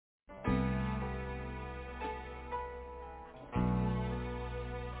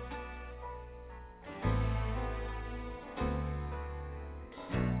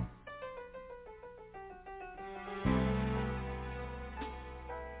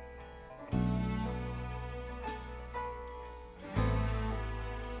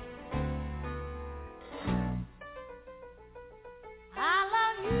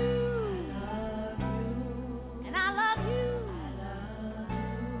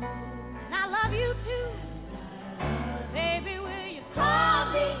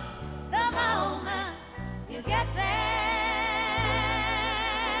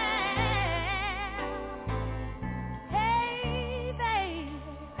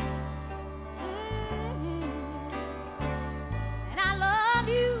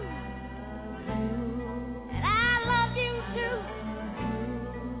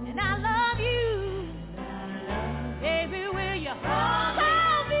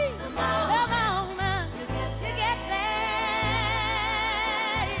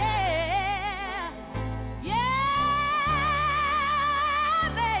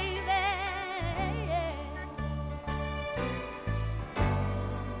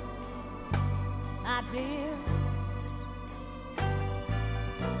been.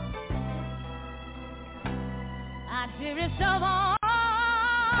 Our dearest of all,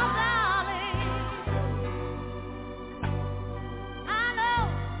 darling. I know,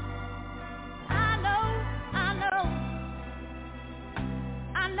 I know, I know,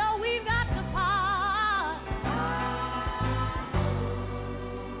 I know we've got to part.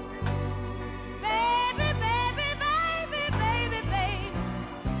 Baby, baby, baby, baby, baby.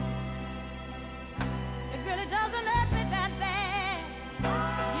 It really doesn't hurt me that bad.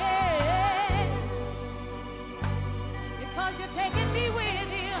 Yeah. Because you're taking me with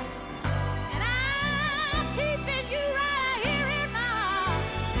you. And I'm keeping you right here in my arms.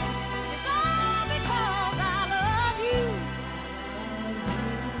 It's all because I love you.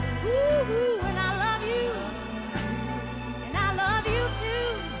 Ooh, and I love you. And I love you too.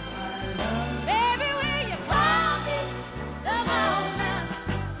 Baby, will you call me the moment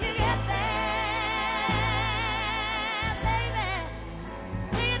you get there, baby?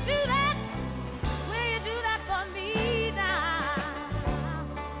 Will you do that? Will you do that for me now?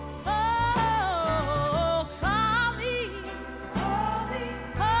 Oh, call me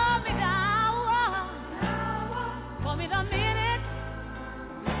the hour, call me the minute,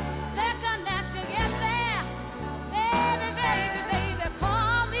 second that you get there. Baby, baby, baby,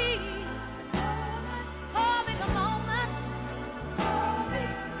 call me the moment.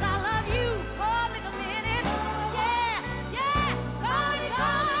 I love you. Call me the minute. Yeah, yeah. Call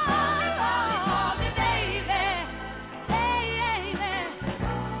me, baby. Baby.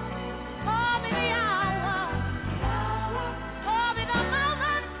 Call me the hour. Call me the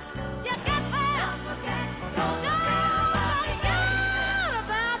moment you get there. Don't forget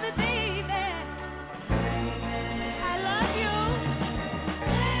about me, baby. I love you.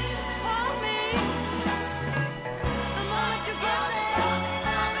 Call me the moment you get there.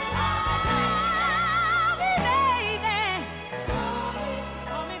 Call me, baby.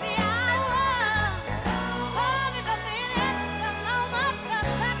 Call me the hour. Call me the minute, the moment, the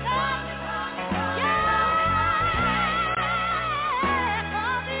second. Yeah.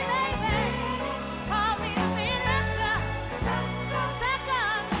 Call me, baby. Call me the minute, the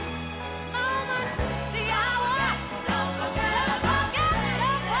second, moment, the hour. Don't forget about me,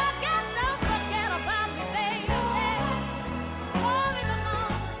 baby. Call me the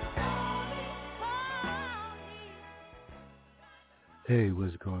moment. Hey,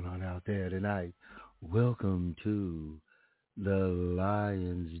 what's going on out there tonight? Welcome to the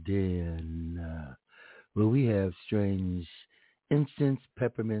Lion's Den, where we have strange incense,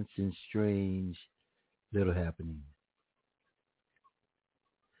 peppermints, and strange little happenings.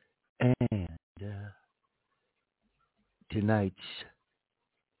 And tonight's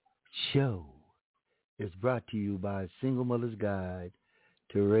show is brought to you by Single Mother's Guide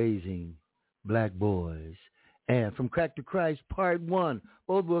to Raising Black Boys. And From Crack to Christ, Part 1.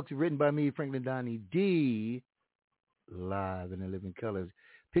 Both books are written by me, Franklin Donnyd D, live in the living colors.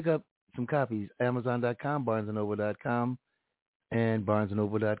 Pick up some copies, Amazon.com, BarnesandNoble.com, and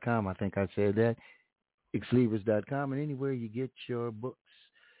BarnesandNoble.com. I think I said that. Xlevers.com, and anywhere you get your books.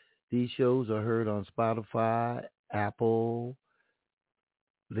 These shows are heard on Spotify, Apple.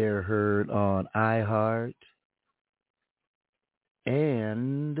 They're heard on iHeart.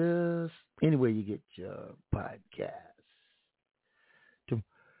 And anywhere you get your podcasts.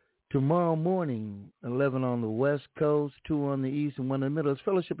 Tomorrow morning, 11 on the West Coast, 2 on the East, and 1 in the middle, is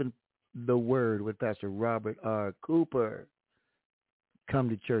Fellowship in the Word with Pastor Robert R. Cooper. Come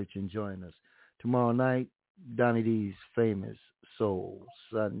to church and join us. Tomorrow night, Donnie D's famous Soul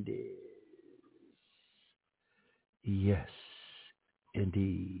Sundays. Yes,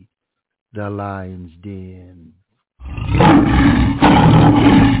 indeed. The Lion's Den.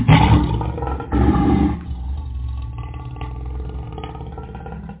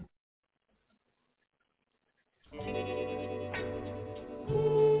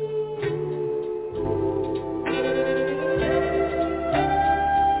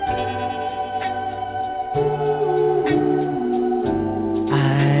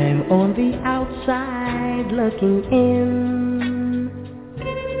 I'm on the outside looking in.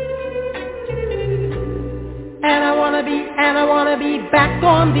 And I wanna be back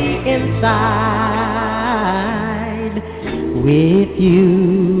on the inside with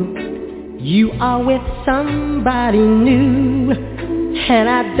you. You are with somebody new, and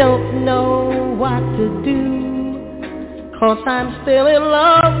I don't know what to do, 'cause I'm still in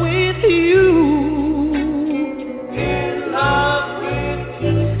love with you. In love with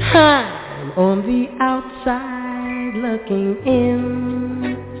you. I'm on the outside looking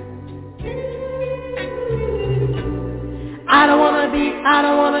in. I don't wanna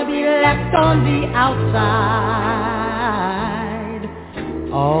don't wanna be left on the outside,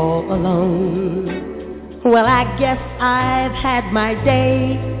 all alone. Well, I guess I've had my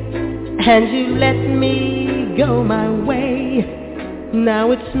day, and you let me go my way.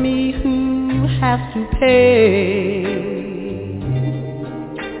 Now it's me who has to pay.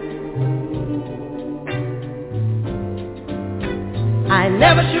 I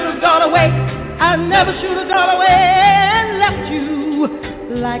never should have gone away. I never should have gone away and left you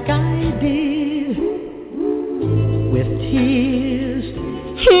like I did, with tears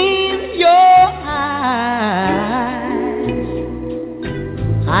in your eyes.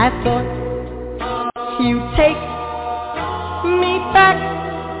 I thought you'd take me back,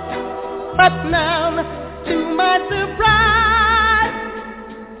 but now, to my surprise,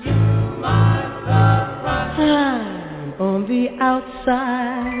 I'm on the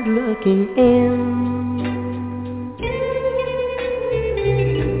outside looking in.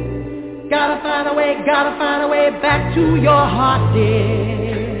 Gotta find a way back to your heart,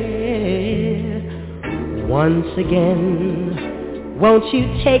 dear. Once again, won't you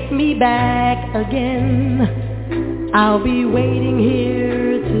take me back again? I'll be waiting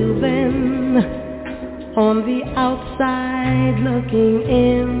here till then, on the outside looking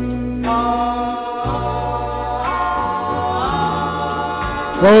in.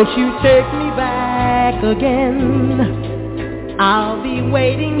 Won't you take me back again? I'll be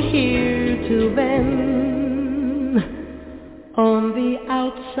waiting here till then, on the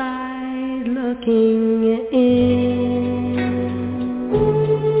outside looking in.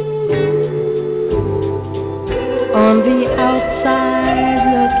 On the outside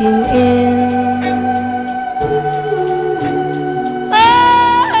looking in.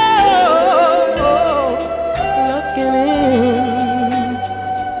 Looking in.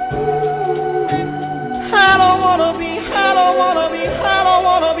 I don't wanna be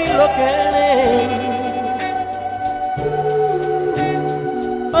looking in.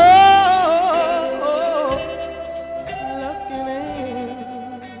 Looking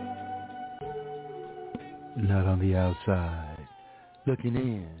in. Not on the outside. Looking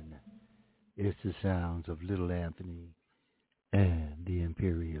in. It's the sounds of Little Anthony and the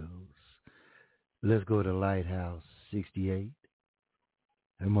Imperials. Let's go to Lighthouse 68.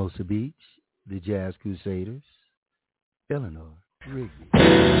 Hermosa Beach, the Jazz Crusaders, Eleanor Rigby.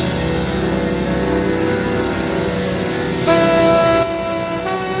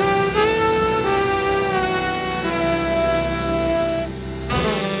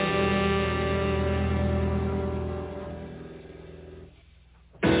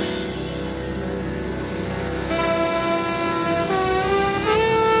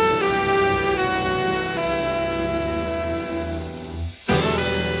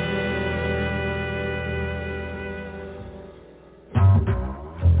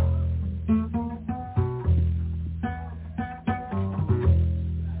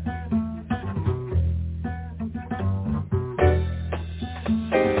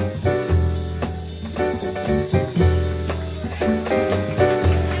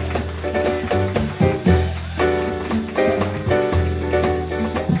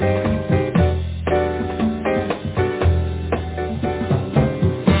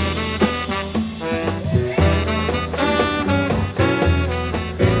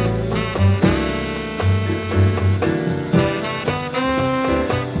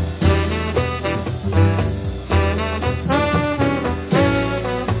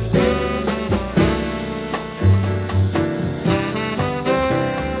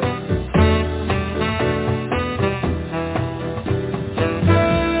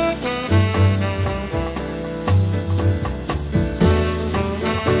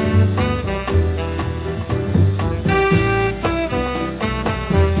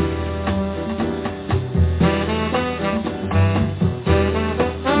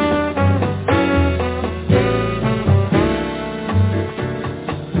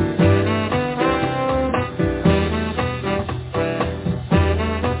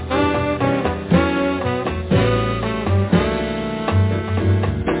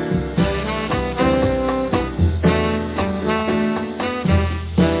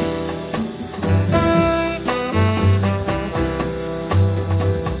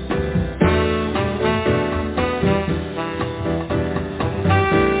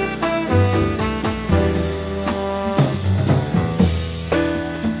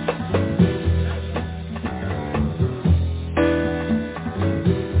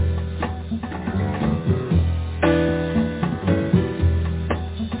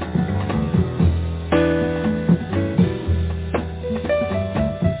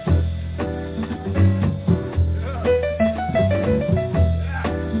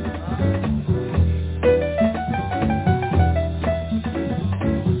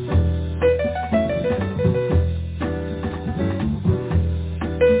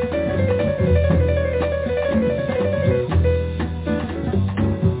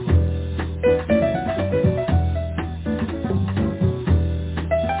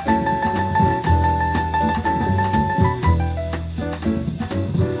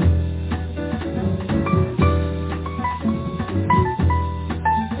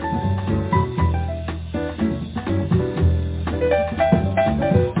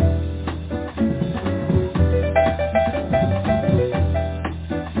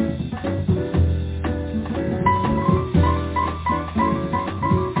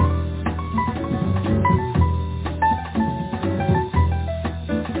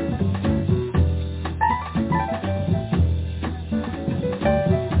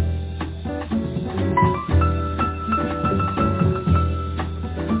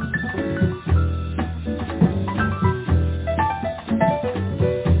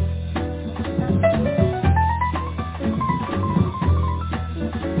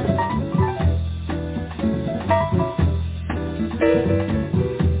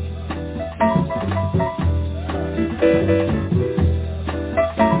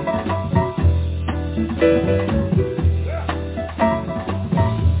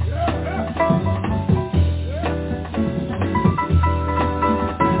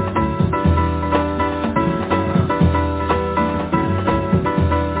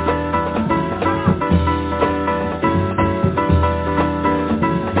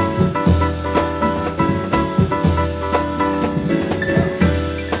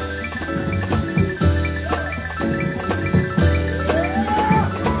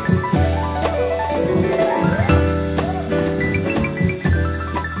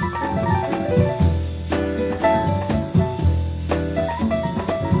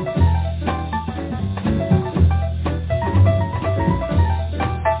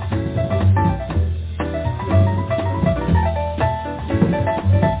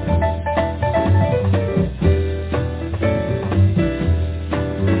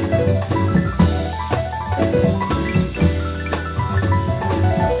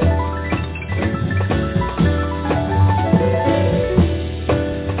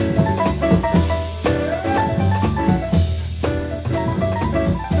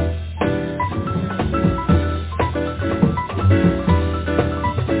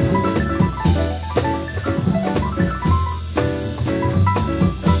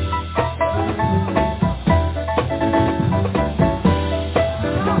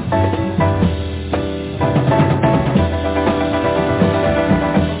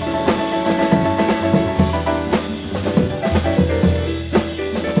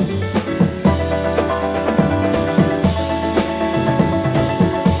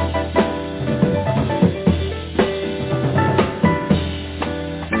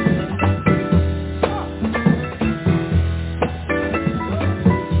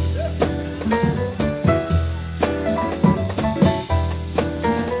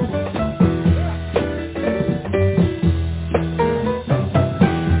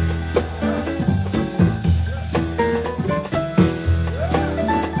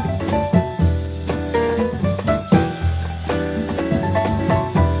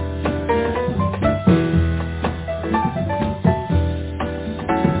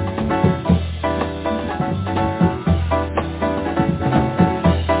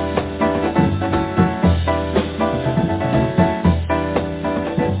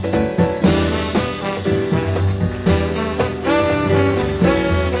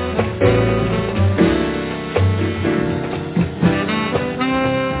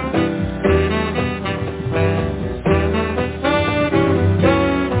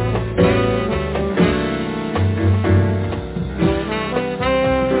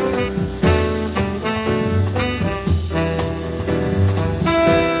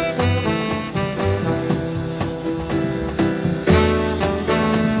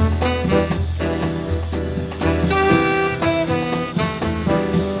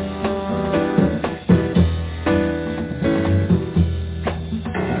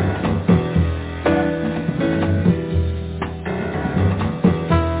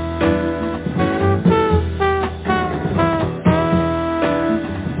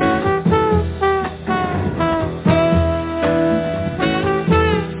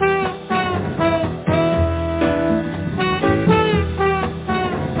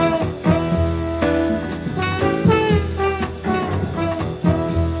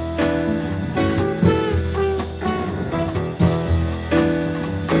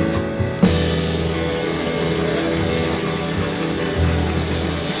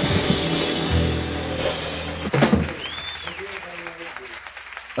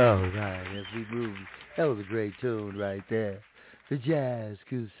 All right, as we move, that was a great tune right there. The Jazz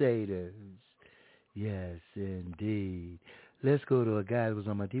Crusaders. Yes, indeed. Let's go to a guy that was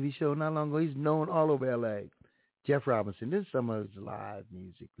on my TV show not long ago. He's known all over L.A. Jeff Robinson. This is some of his live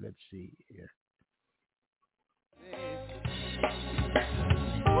music. Let's see here.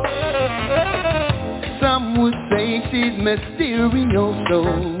 Some would say she's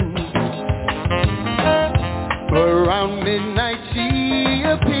mysterioso. Around midnight she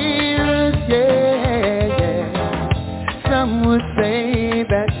appears, yeah. Some would say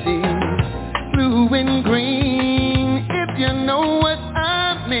that she's blue and green, if you know what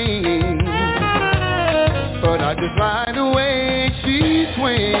I mean. But I just like the way she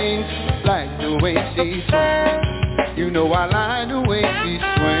swings, like the way she swings. You know I like the way she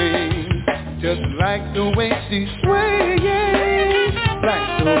swings, just like the way she swings,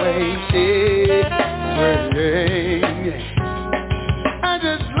 like the way she swings. I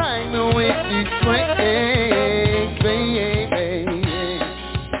just like the way she swings,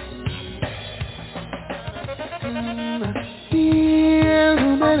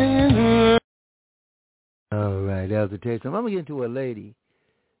 All right, that was a taste. I'm going to get into a lady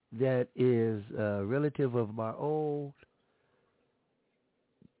that is a relative of my old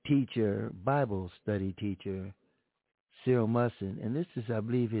teacher, Bible study teacher, Cyril Musson. And this is, I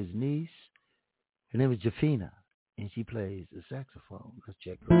believe, his niece. Her name is Jafina, and she plays the saxophone. Let's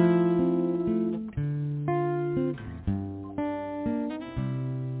check her out.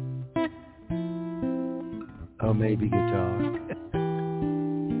 Or maybe guitar.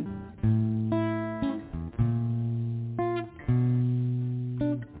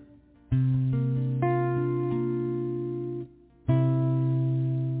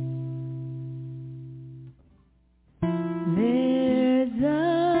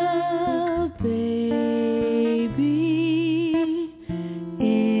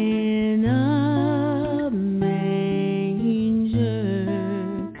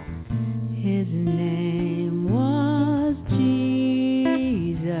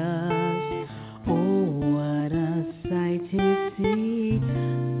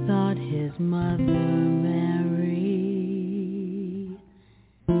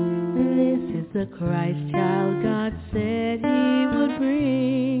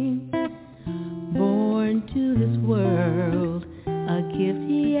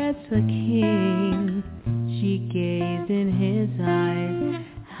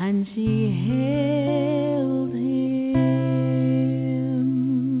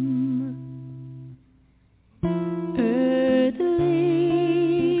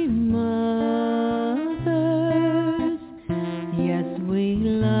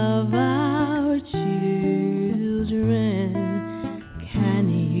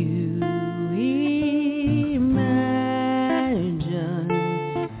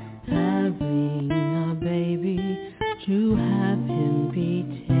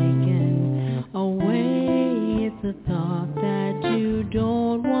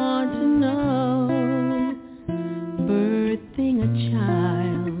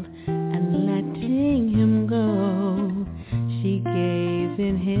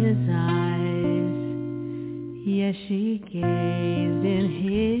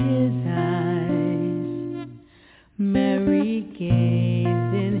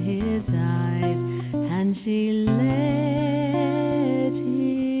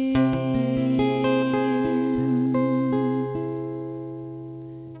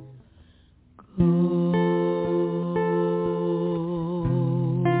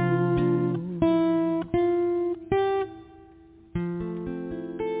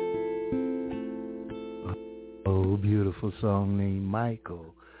 Song named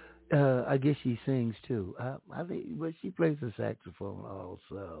Michael. I guess she sings too. I think, but she plays the saxophone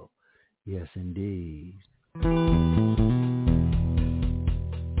also. Yes, indeed.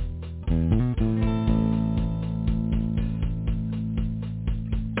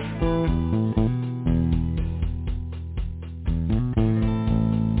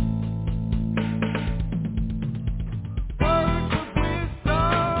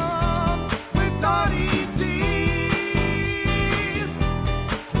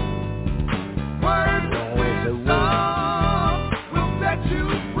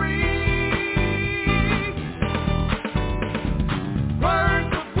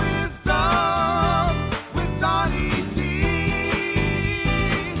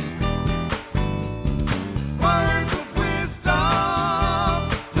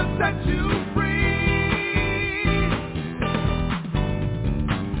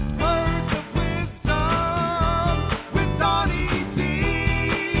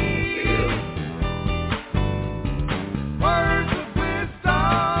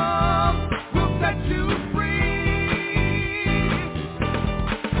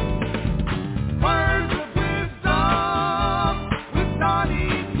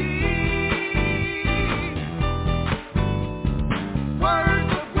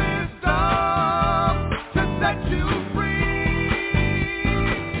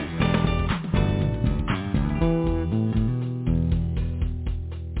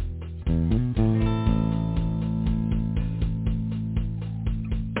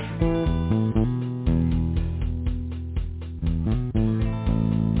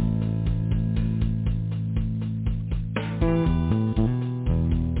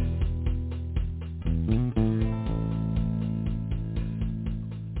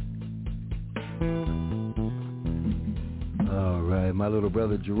 My little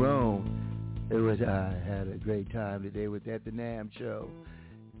brother Jerome. I had a great time today at the NAMM show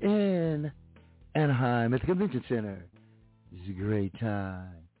in Anaheim at the Convention Center. It was a great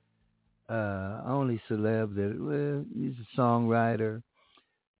time. Only celeb that, well, he's a songwriter,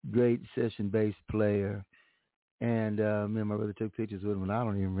 great session bass player, and me and my brother took pictures with him, and I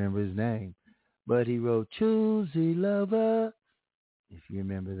don't even remember his name, but he wrote "Choosy Lover," if you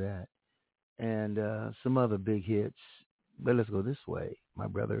remember that, and some other big hits. But let's go this way, my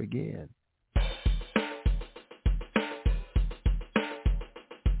brother again.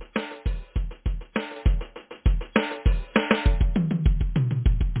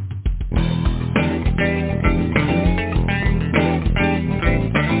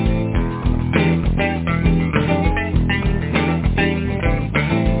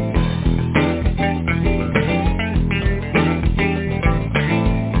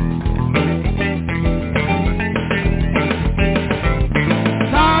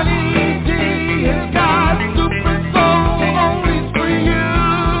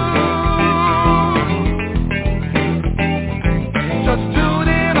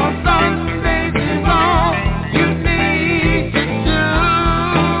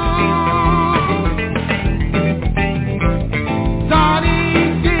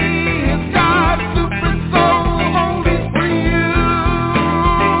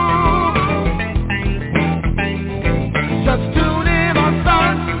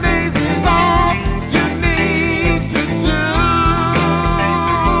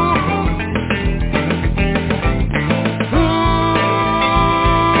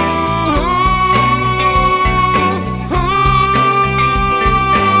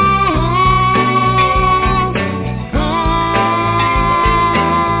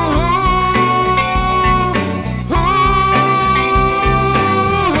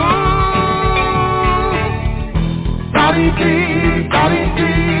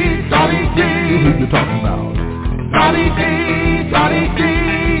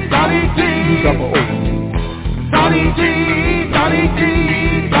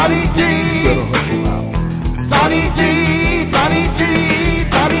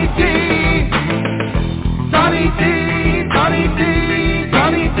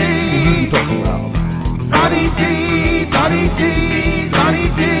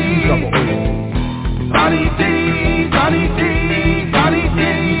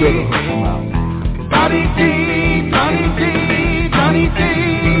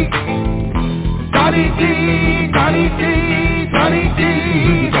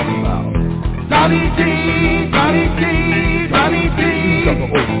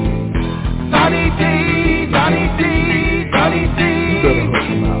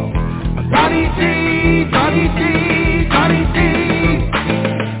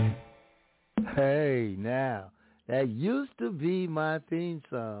 Hey, now, that used to be my theme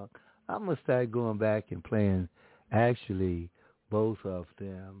song. I'm going to start going back and playing, actually, both of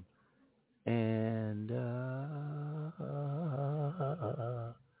them. And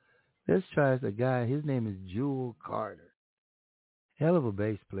let's try the guy. His name is Jewel Carter. Hell of a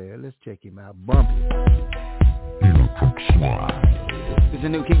bass player. Let's check him out. Bumpy. This is the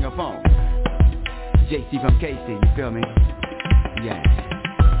new king of funk. JC from KC, you feel me? Yeah.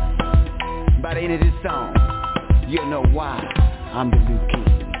 By the end of this song, you'll know why I'm the new king.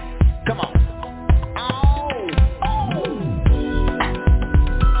 Come on.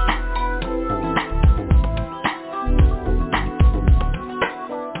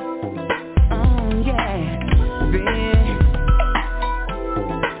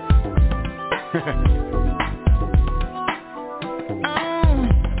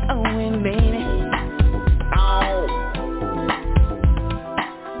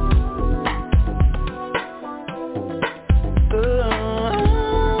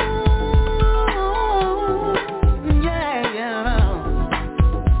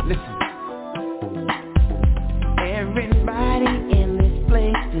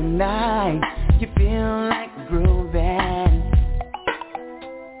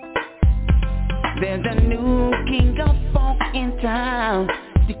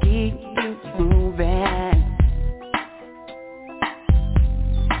 to keep you moving.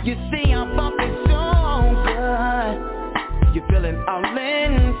 You see I'm bumping so good, you're feeling all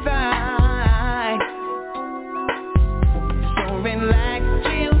inside. So relax,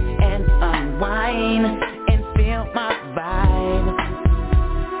 chill, and unwind, and feel my vibe.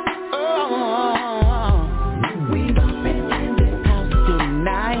 Oh, we bumping in the house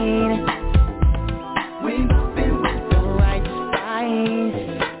tonight. We bumping with the right spice.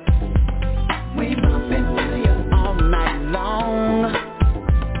 We bumping till you all night long.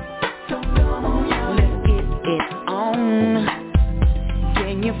 So come on, y'all, let's get it on.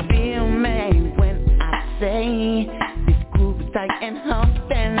 Can you feel me when I say this groove is tight and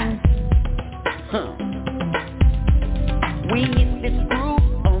humping? Huh. We hit this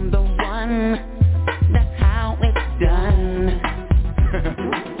groove on the one. That's how it's done.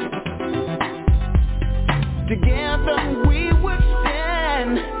 Together we will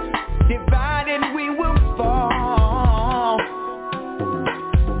stand, divided we will fall.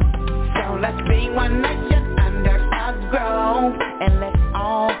 So let's be one nation under a grove, and let's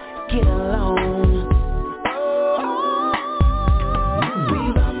all get along. We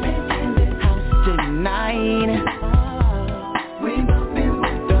bumpin' in the house tonight. We bumpin'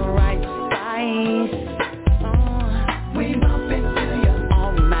 with the right spice. We bumpin' till you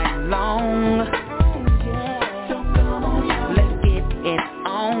all night long. So come on, y'all, let's get it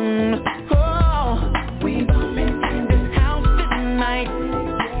on. Oh, we bumpin' in this house tonight.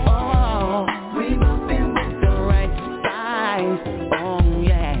 Oh, we bumpin' with the right spice. Oh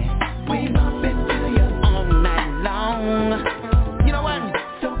yeah, we bumpin' till you all night long. You know what?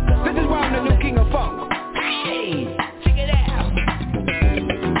 This is why I'm the new king of funk. Hey, check it out.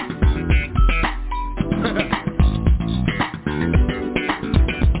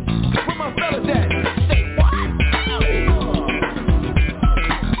 Where my fellas at? Say what?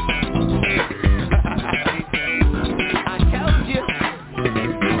 I told you.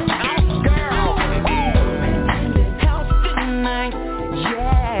 Oh, girl. House tonight.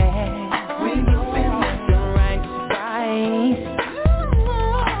 Yeah. We bumpin' with the right spice.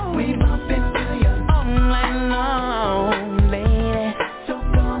 We bumpin' till you all night long, lady. So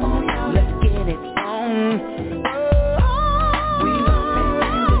come on, y'all, let's get it on. We bumpin' in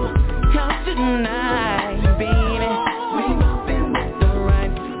the house tonight, baby. We bumpin' with the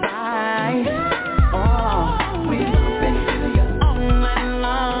right spice. Oh, we bumpin' till you all night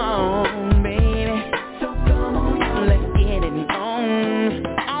long, baby. So come on, y'all, let's get it on.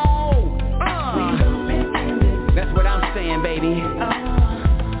 We bumpin' in the. That's what I'm saying, baby.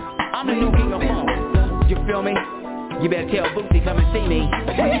 I'm the new king of funk. You feel me? You better tell Bootsy come and see me.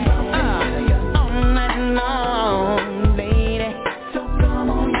 All night long, lady. So come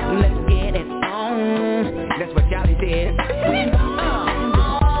on, y'all, let's get it on. That's what Charlie said. Baby.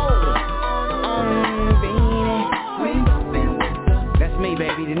 That's me,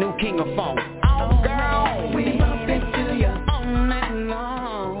 baby, the new king of funk. Oh, girl, we bumpin' till you all night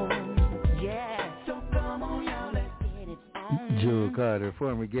long. Yeah. So come on, y'all, let's get it on. Joe Carter,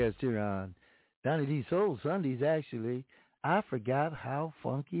 former guest here on Donnyd Soul Sundays, actually. I forgot how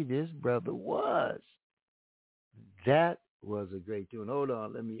funky this brother was. That was a great tune. Hold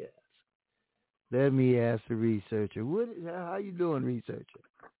on, let me ask the researcher. How you doing, researcher?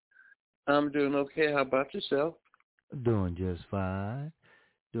 I'm doing okay. How about yourself? Doing just fine.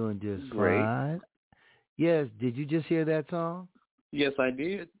 Great. Fine. Yes, did you just hear that song? Yes, I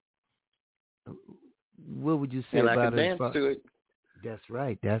did. What would you say And about I can it? dance to it. That's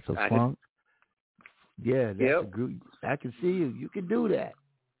right. That's a funk. Yeah, that's a group. I can see you. You can do that.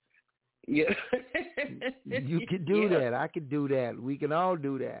 Yeah. You can do that. I can do that. We can all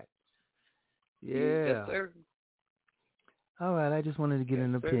do that. Yeah. Yes, sir. All right. I just wanted to get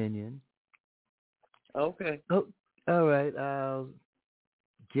an opinion. Okay. Oh, all right. I'll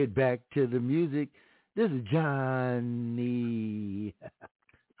get back to the music. This is Johnny.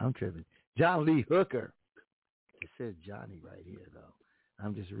 I'm tripping. John Lee Hooker. It says Johnny right here, though.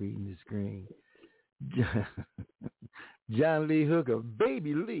 I'm just reading the screen. John Lee Hooker,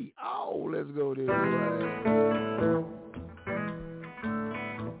 Baby Lee. Oh, let's go this way.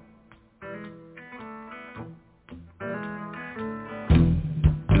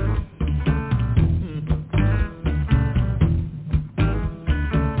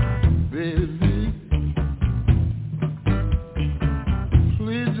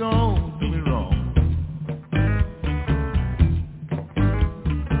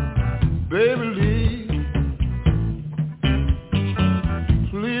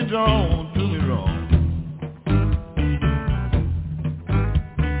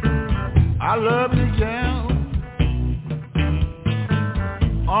 I love you, gal,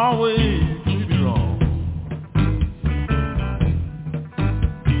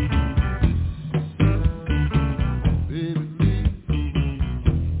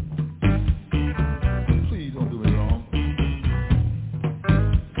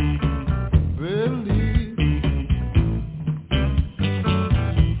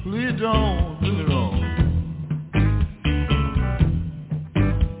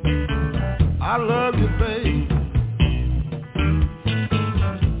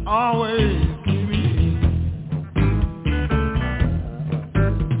 always keep me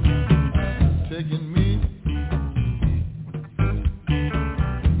taking me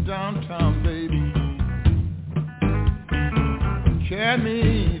downtown, baby. Carry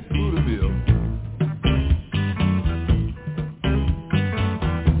me through the bill,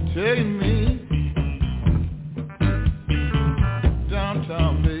 taking me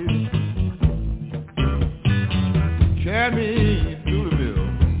downtown, baby. Carry me through the bill.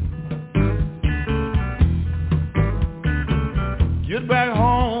 Get back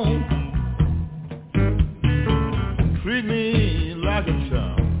home, treat me like a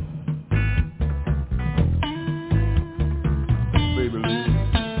child. Baby, leave.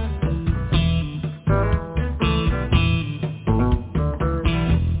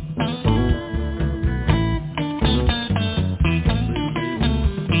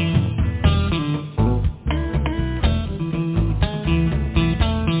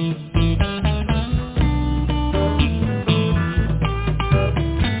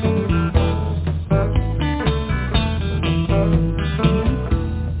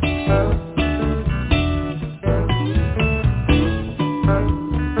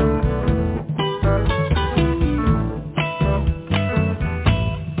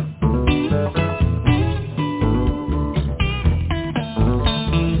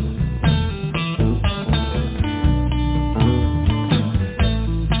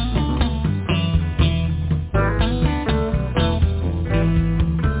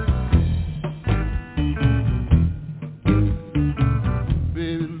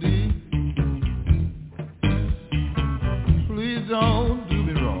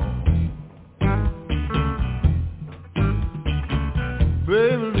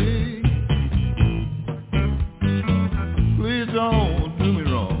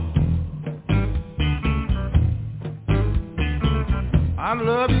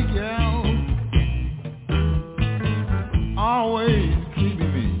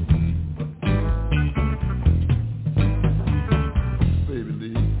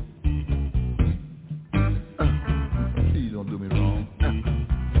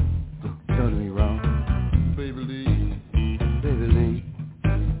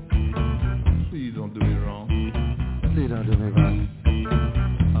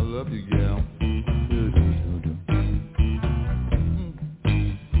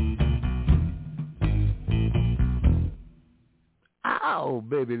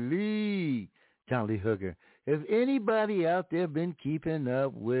 Hooker. Has anybody out there been keeping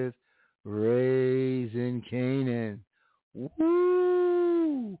up with Raising Canaan?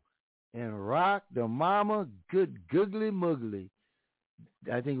 Woo! And Rock the Mama, good googly muggly.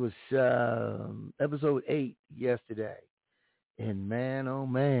 I think it was episode 8 yesterday. And man, oh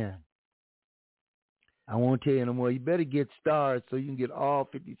man, I won't tell you no more. You better get started so you can get all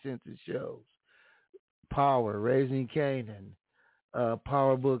 50 Cent's shows. Power, Raising Canaan.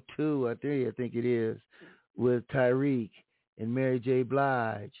 Power Book 2 or 3, I think it is, with Tyreek and Mary J.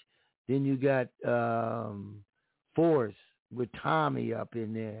 Blige. Then you got Force with Tommy up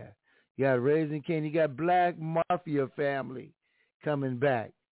in there. You got Raising Canaan. You got Black Mafia Family coming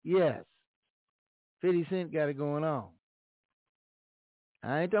back. Yes. 50 Cent got it going on.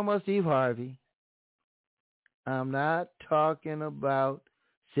 I ain't talking about Steve Harvey. I'm not talking about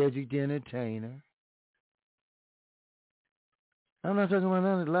Cedric the Entertainer. I'm not talking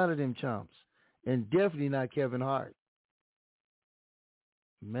about a lot of them chumps. And definitely not Kevin Hart.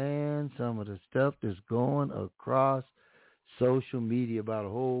 Man, some of the stuff that's going across social media about a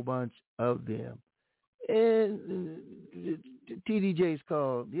whole bunch of them. And TDJ's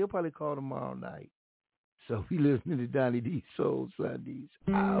called. He'll probably call tomorrow night. So we listening to Donnyd D Soul Sundays.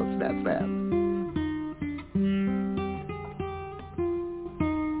 Oh, snap, snap.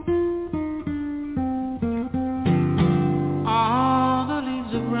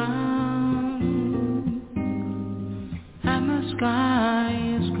 Sky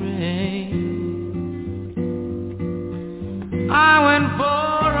is gray. I went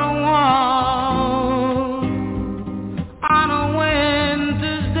for a walk on a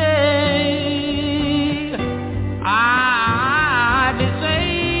winter's day. I'd be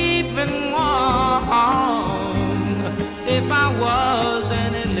safe and warm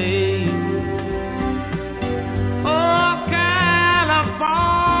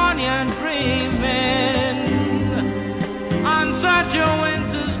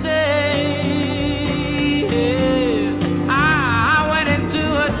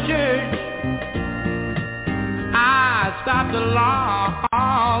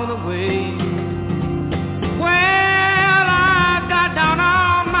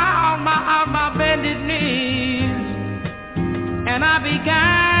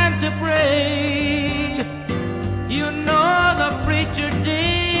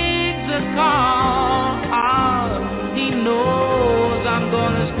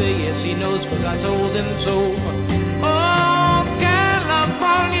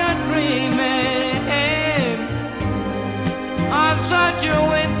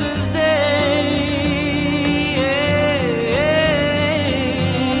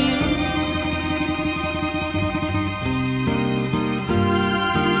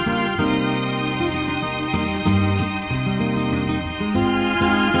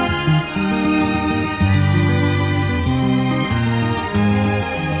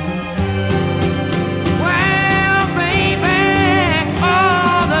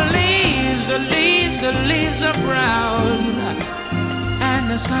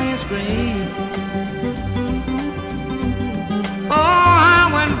is great. Oh, I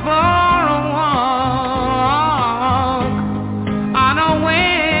went for a walk on a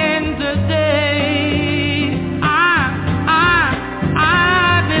winter day.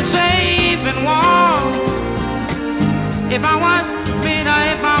 I'd be safe and warm if I was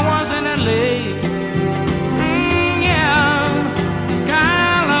if I wasn't late. Yeah,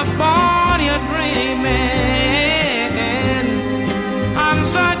 California dreaming on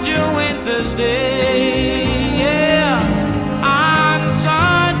such a winter's day. Yeah, on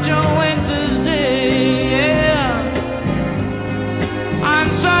such a winter's day. Yeah, on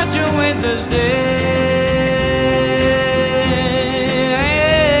such a winter's day.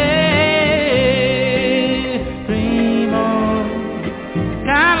 Dream on,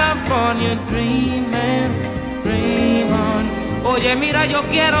 California dreaming, dream on. Oye, mira, yo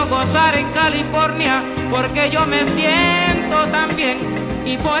quiero gozar en California porque yo me siento tan bien.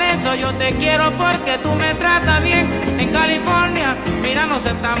 Y por eso yo te quiero porque tú me tratas bien. En California, mira, no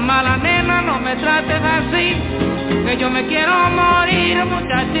seas tan mala, nena, no me trates así. Que yo me quiero morir,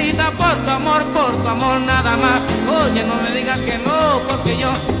 muchachita, por tu amor nada más. Oye, no me digas que no, porque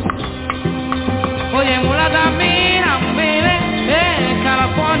yo... Oye, mulata, mira, baby,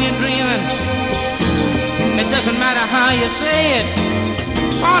 California dreaming. It doesn't matter how you say it.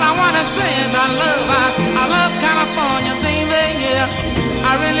 All I wanna say is I love California, baby, yeah.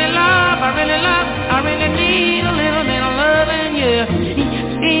 I really need a little bit of loving, yeah.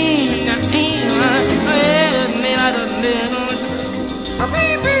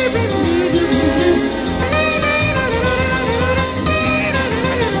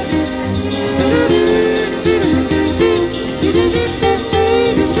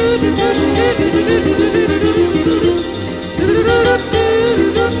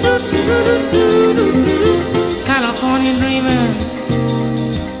 California dreaming,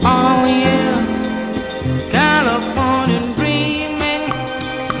 oh yeah, California dreaming,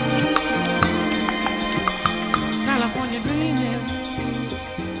 California dreaming.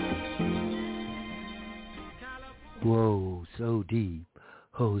 Whoa, so deep.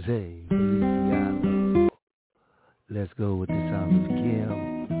 Jose, Feliciano. Let's go with the sounds of Kim.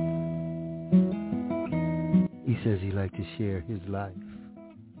 He says he'd like to share his life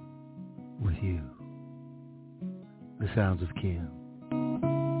with you. The sounds of Kim.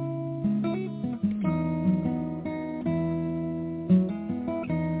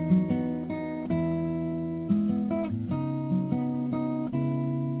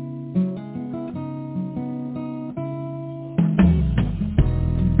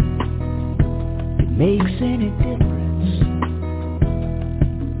 It makes any difference.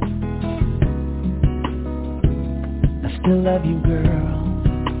 I still love you, girl.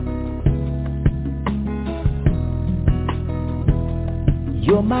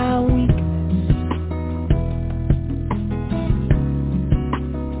 You're my weakness.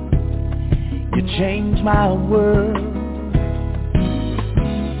 You change my world.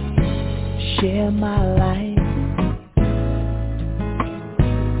 Share my life.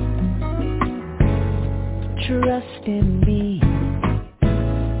 Trust in me.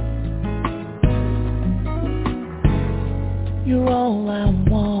 You're all I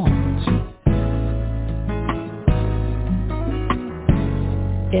want.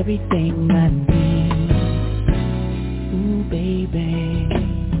 Everything I need, ooh baby.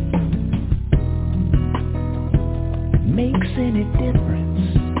 Makes any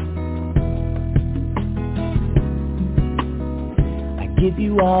difference. I give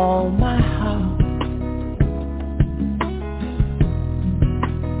you all my heart.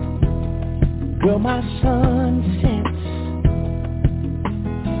 Girl, my sun sets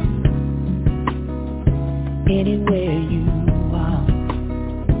anywhere you are.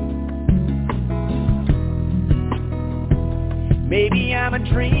 Maybe I'm a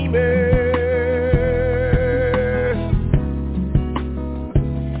dreamer.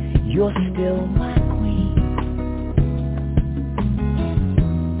 You're still my queen.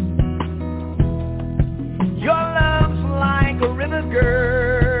 Your love's like a river,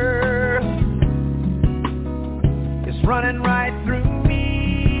 girl. It's running right through me.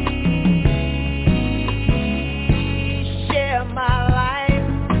 Share my life.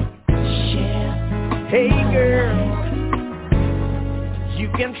 Share. Hey girl, you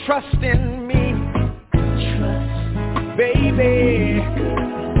can trust in me. Trust, baby.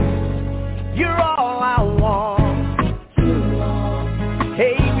 You're all I want.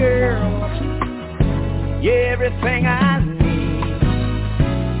 Hey girl, you're everything I need.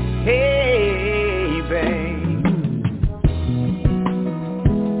 Hey babe,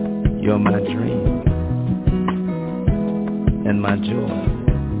 you're my dream and my joy.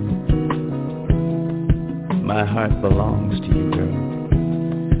 My heart belongs to you, girl.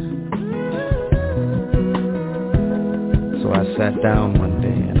 So I sat down one day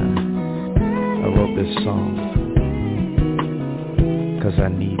and I wrote this song, 'cause I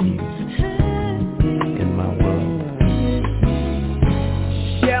need you in my world.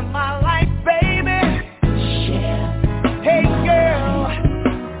 Share my life, baby. Share. Hey, girl,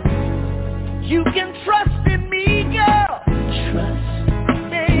 you can trust in me, girl. Trust,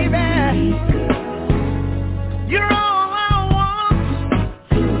 baby. You're all I want.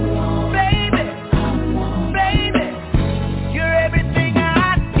 Baby, baby. You're everything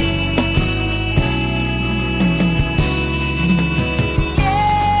I need.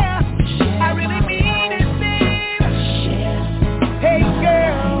 Yeah, I really mean it, babe. Hey,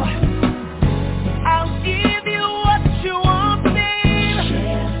 girl, I'll give you what you want, babe.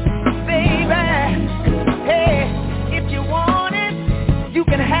 Baby, hey, if you want it, you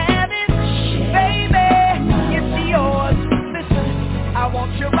can have it. Baby, it's yours. Listen, I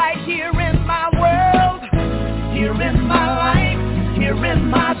want you right here in my world, here in my life, here in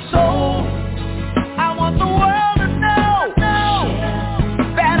my soul. I want the world to know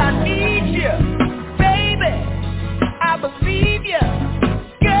that I need you. Baby, I believe you.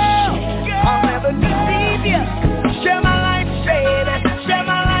 Girl, I'll never deceive you. Share my life, baby. Share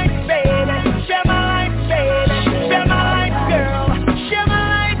my life, baby. Share my life, baby. Share my life, girl. Share my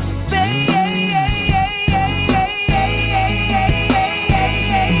life, baby.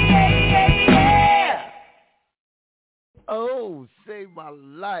 Oh, save my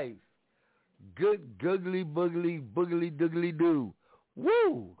life. Good googly boogly boogly doogly doo.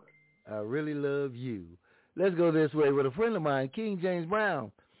 Woo! I really love you. Let's go this way with a friend of mine, King James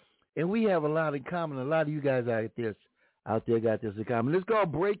Brown. And we have a lot in common. A lot of you guys out there got this in common. Let's go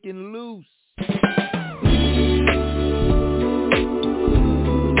Breaking Loose.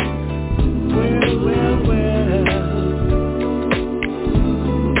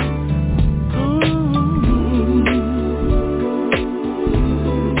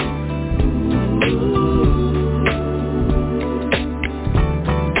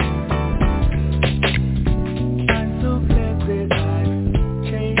 I'm so glad that I've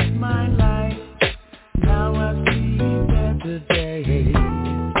changed my life. Now I see better days.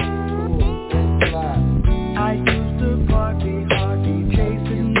 I used to party hardy,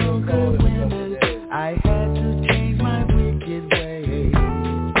 chasing no good women. I had to change my wicked ways.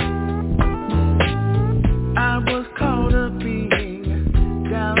 I was caught up being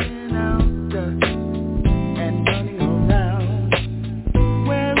down and out and running around,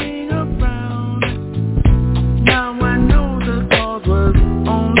 wearing a frown. Now I know the cause was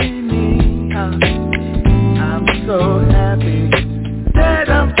only me. I'm so happy that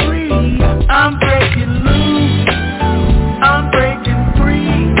I'm free. I'm breaking loose. I'm breaking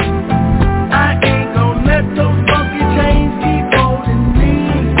free. I ain't gonna let those funky chains keep holding me.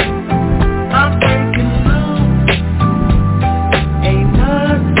 I'm breaking loose. Ain't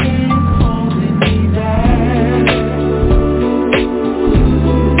nothing holding me back.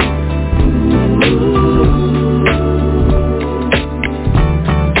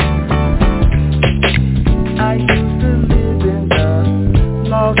 I used to live in the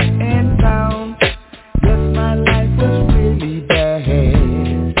lost and found. Yes, my life was really bad.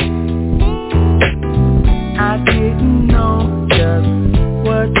 I didn't know just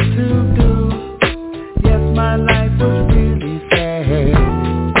what to do. Yes, my life was really sad.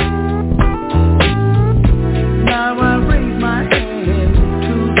 Now I raise my hand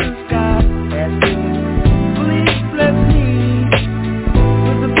to the sky and sing, please bless me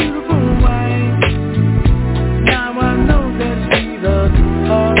with a beautiful wife. Now I know that she's a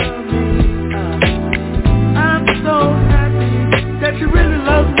part of me. I'm so happy that you really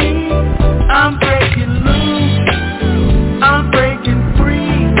love me. I'm breaking loose. I'm breaking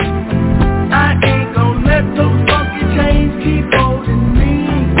free. I ain't gonna let those funky chains keep holding me.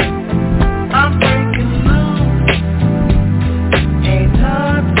 I'm breaking loose. Ain't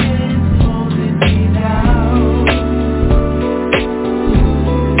nothing holding me down.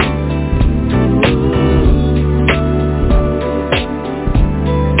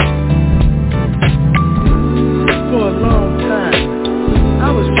 For a long time, I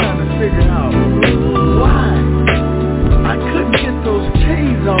was trying to figure out why I couldn't get those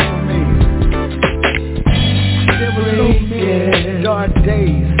chains off of me. There were so many dark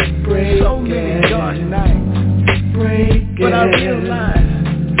days, so many dark nights. But I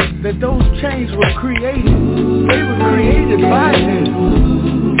realized that those chains were created. They were created by me.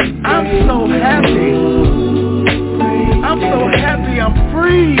 I'm so happy. I'm so happy I'm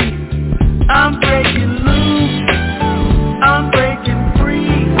free. I'm breaking loose. I'm breaking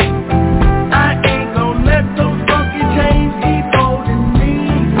free. I ain't gonna let those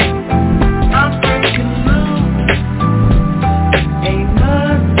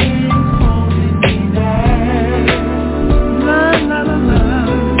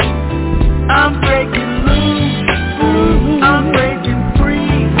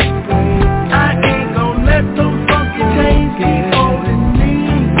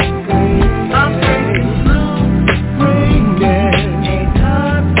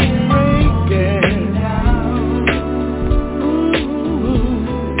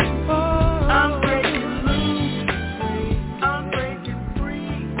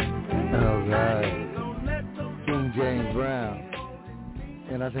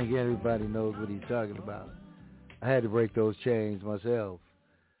man. I think everybody knows what he's talking about. I had to break those chains myself.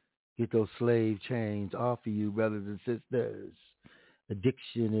 Get those slave chains off of you, brothers and sisters.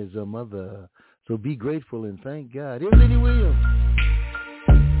 Addiction is a mother. So be grateful and thank God. Here's Eddie Williams.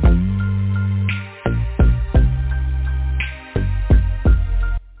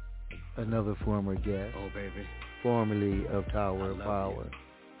 Another former guest. Oh, baby. Formerly of Tower of Power.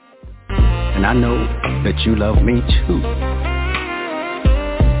 And I know that you love me too.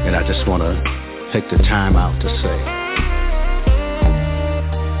 And I just want to take the time out to say,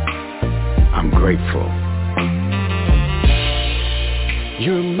 I'm grateful.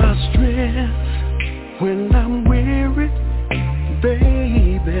 You're my strength when I'm weary,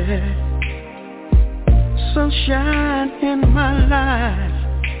 baby. Sunshine in my life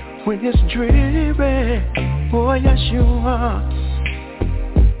when it's dreary. Boy, yes you are.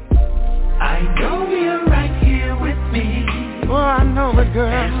 I know you're right here with me. Oh, I know it, girl.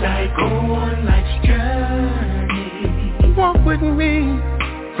 As I go on life's journey, walk with me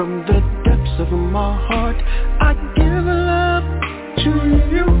from the depths of my heart. I give love to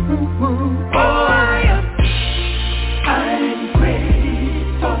you. Oh, I'm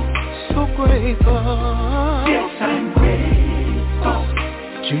grateful, so grateful. Yes, I'm grateful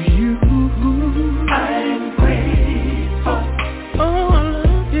to you. I'm grateful. Oh, I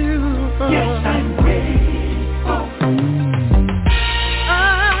love you. Yes, I'm grateful. I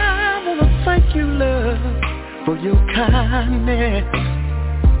wanna thank you, love, for your kindness.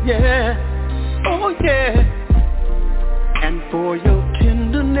 Yeah, oh yeah. And for your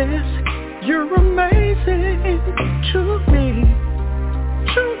tenderness, you're amazing to me.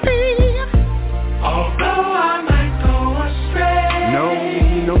 Although I might go astray, no,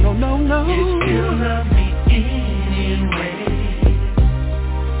 you still love me anyway.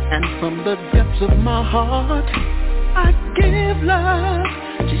 And from the depths of my heart, I give love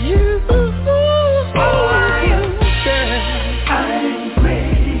to you. Oh, I'm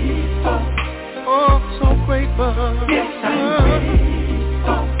grateful. Oh, so grateful. Yes, I'm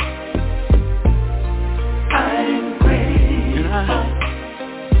grateful. I'm grateful. And I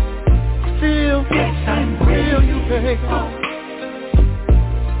feel, yes, I'm feel you, baby.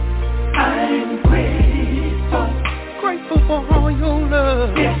 I'm grateful. Grateful for all your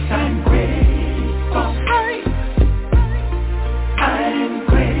love. Yes, I'm grateful. I'm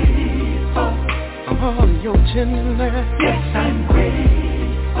grateful. Oh, your tenderness. Yes, I'm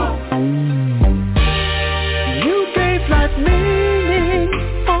grateful. You gave life meaning,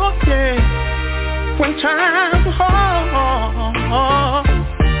 oh yeah, when times are hard.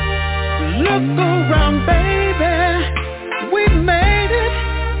 Look around, baby, we made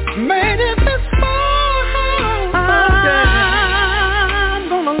it this far. I'm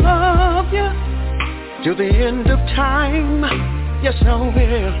gonna love you till the end of time. Yes, I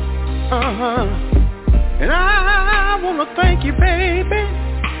will. And I wanna thank you, baby,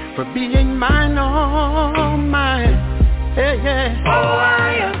 for being mine, all mine. Yeah, yeah. Oh,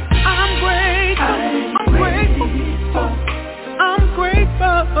 I'm grateful. I'm grateful. I'm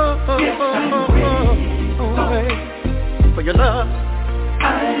grateful. Yes, I'm grateful. For your love.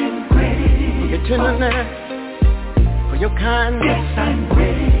 I'm grateful. For your tenderness. For your kindness. Yes, I'm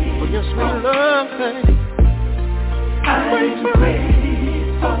grateful. For your sweet love, baby. I'm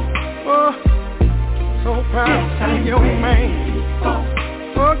grateful. Oh, so proud to be your man.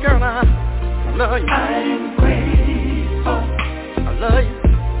 Oh, girl, I love you. I'm grateful. I love you.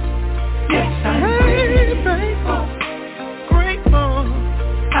 Yes, I'm grateful. Grateful.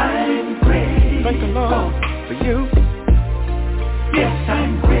 I'm grateful. Thank the Lord for you. Yes,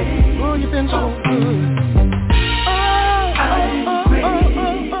 I'm grateful. Oh, you've been so good.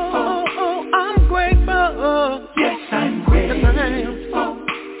 I'm grateful. Yes, I'm grateful. Yes, I am.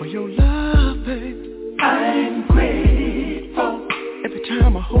 For your love, babe. I'm grateful. Every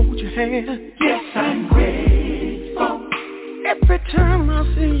time I hold your hand. Yes, I'm grateful. Every time I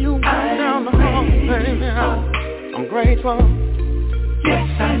see you walk down the hall, baby, I'm grateful. Yes,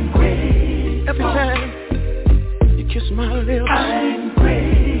 I'm grateful. Every time you kiss my lips, I'm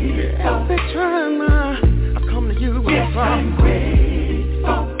grateful. Every time I come to you with a problem, I'm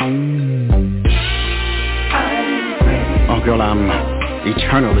grateful. Oh, girl, I'm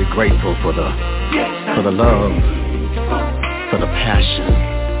eternally grateful for the love, for the passion,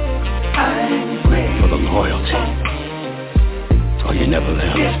 for the loyalty. Oh, you never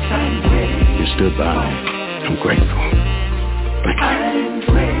left. You stood by me. I'm grateful. Thank you.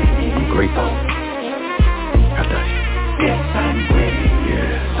 I'm grateful. I love you. Yes, I'm grateful.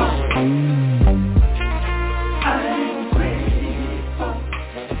 Yes.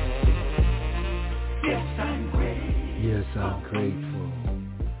 Yes, I'm grateful.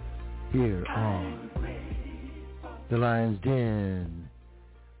 The Lion's Den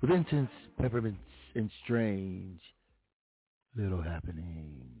with incense, peppermints, and strange little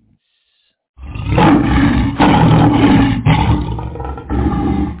happenings.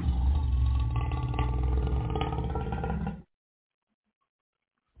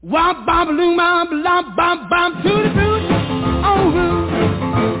 Womp bom balloon bom bom bom bom to the boot, oh root,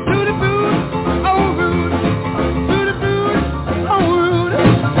 to the boot, oh root, to the boot, oh root,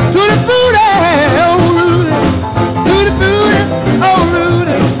 to the boot, oh root, to the boot, oh root.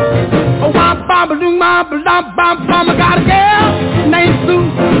 Oh womp bom balloon bom bom bom bom. I got a girl named Sue.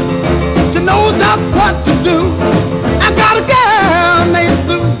 She knows just what to do. I got a girl named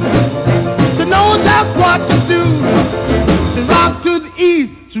Sue. She knows just what to do. She rocks to the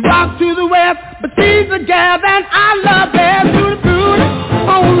east. She rocks to the west, but she's a gal that I love her. To the booty,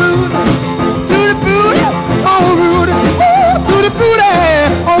 oh Rudy, to the booty, oh Rudy, to the booty,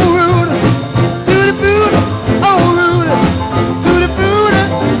 oh Rudy, to the booty, oh Rudy, to the booty,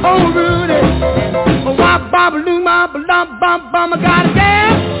 oh Rudy. Oh wop bop balloon bop bum bum bum. I got a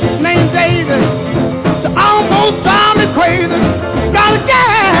gal named Daisy. She almost drives me crazy. Got a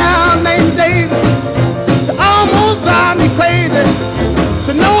gal named Daisy. She almost drives me crazy.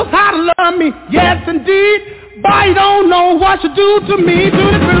 She knows how to love me, yes indeed. Boy, you don't know what she do to me. To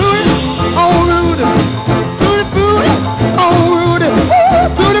the booty, oh Rudy, to the booty, oh Rudy,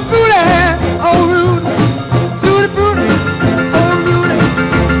 to the booty, oh Rudy, to the booty, oh Rudy,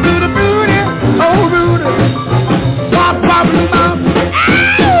 to the booty, oh Rudy. Wop wop wop.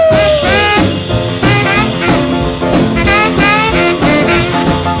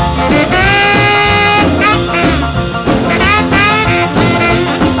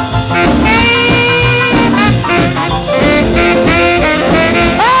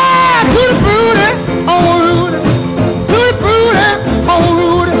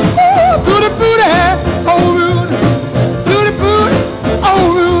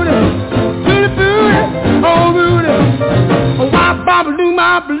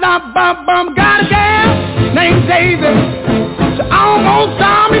 Got a gal named Daisy. She almost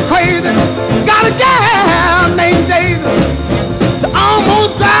drives me crazy. Got a gal named Daisy. She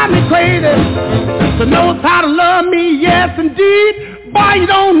almost drives me crazy. She knows how to love me, yes indeed. Boy, you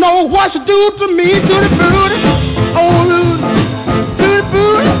don't know what she do to me. To the booty, oh Rudy, to the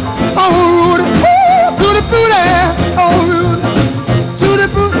booty, oh Rudy, to the booty, oh Rudy, to the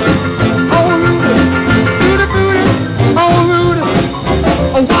booty, oh Rudy, to the booty, oh Rudy.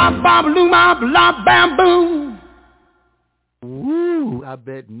 Oh, wop, bop, loom, bop, lop, bamboo. Woo! I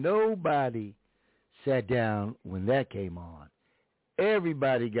bet nobody sat down when that came on.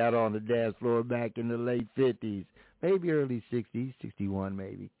 Everybody got on the dance floor back in the late 50s, maybe early 60s, 61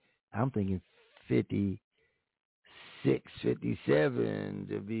 maybe. I'm thinking 56, 57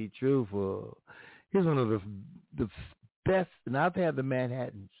 to be truthful. Here's one of the best, and I've had the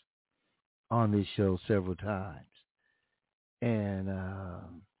Manhattans on this show several times. And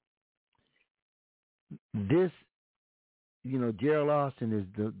this, you know, Gerald Austin is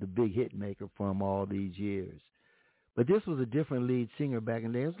the big hit maker from all these years. But this was a different lead singer back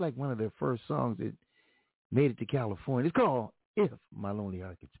in the day. It was like one of their first songs that made it to California. It's called If My Lonely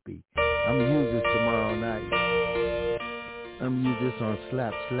Heart Could Speak. I'm going to use this tomorrow night. I'm going to use this on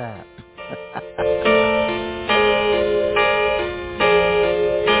Slap Slap.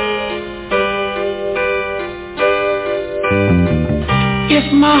 If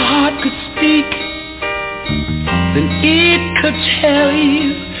my heart could speak, then it could tell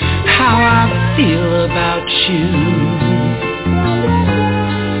you how I feel about you.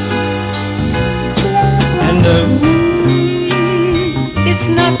 And it's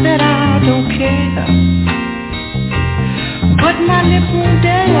not that I don't care, but my lips won't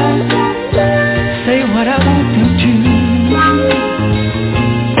dare say what I want them to.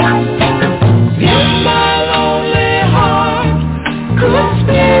 If my lonely heart could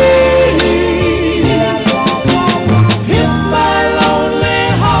speak, if my lonely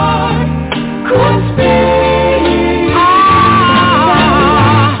heart could speak,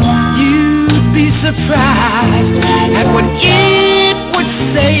 you'd be surprised at what it would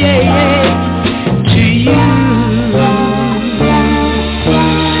say to you.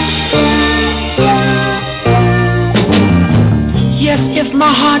 Yes, if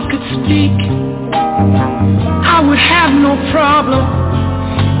my heart could speak, I would have no problem.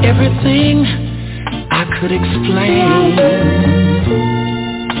 Everything I could explain.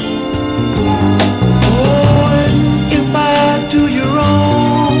 Oh, and if I do you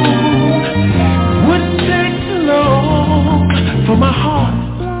wrong, wouldn't take so long for my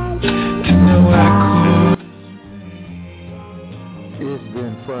heart to know I could. It's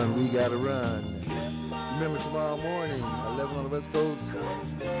been fun. We gotta run. remember tomorrow morning, 11 on the West Coast,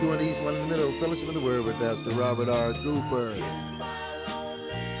 2 on the East, 1 in the middle. Fellowship in the Word with Pastor Robert R. Cooper.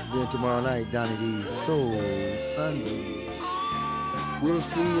 Then tomorrow night, Donnyd Soul Sunday. We'll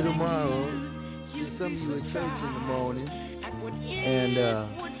see you tomorrow. See some of you at church in the morning. And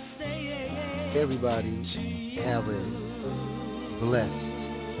everybody have a blessed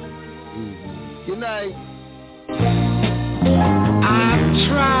evening. Good night. I've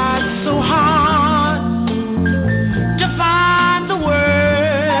tried so hard to find the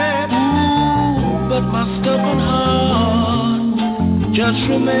word, but my stubborn heart just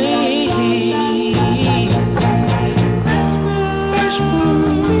remains.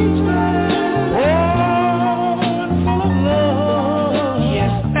 Oh,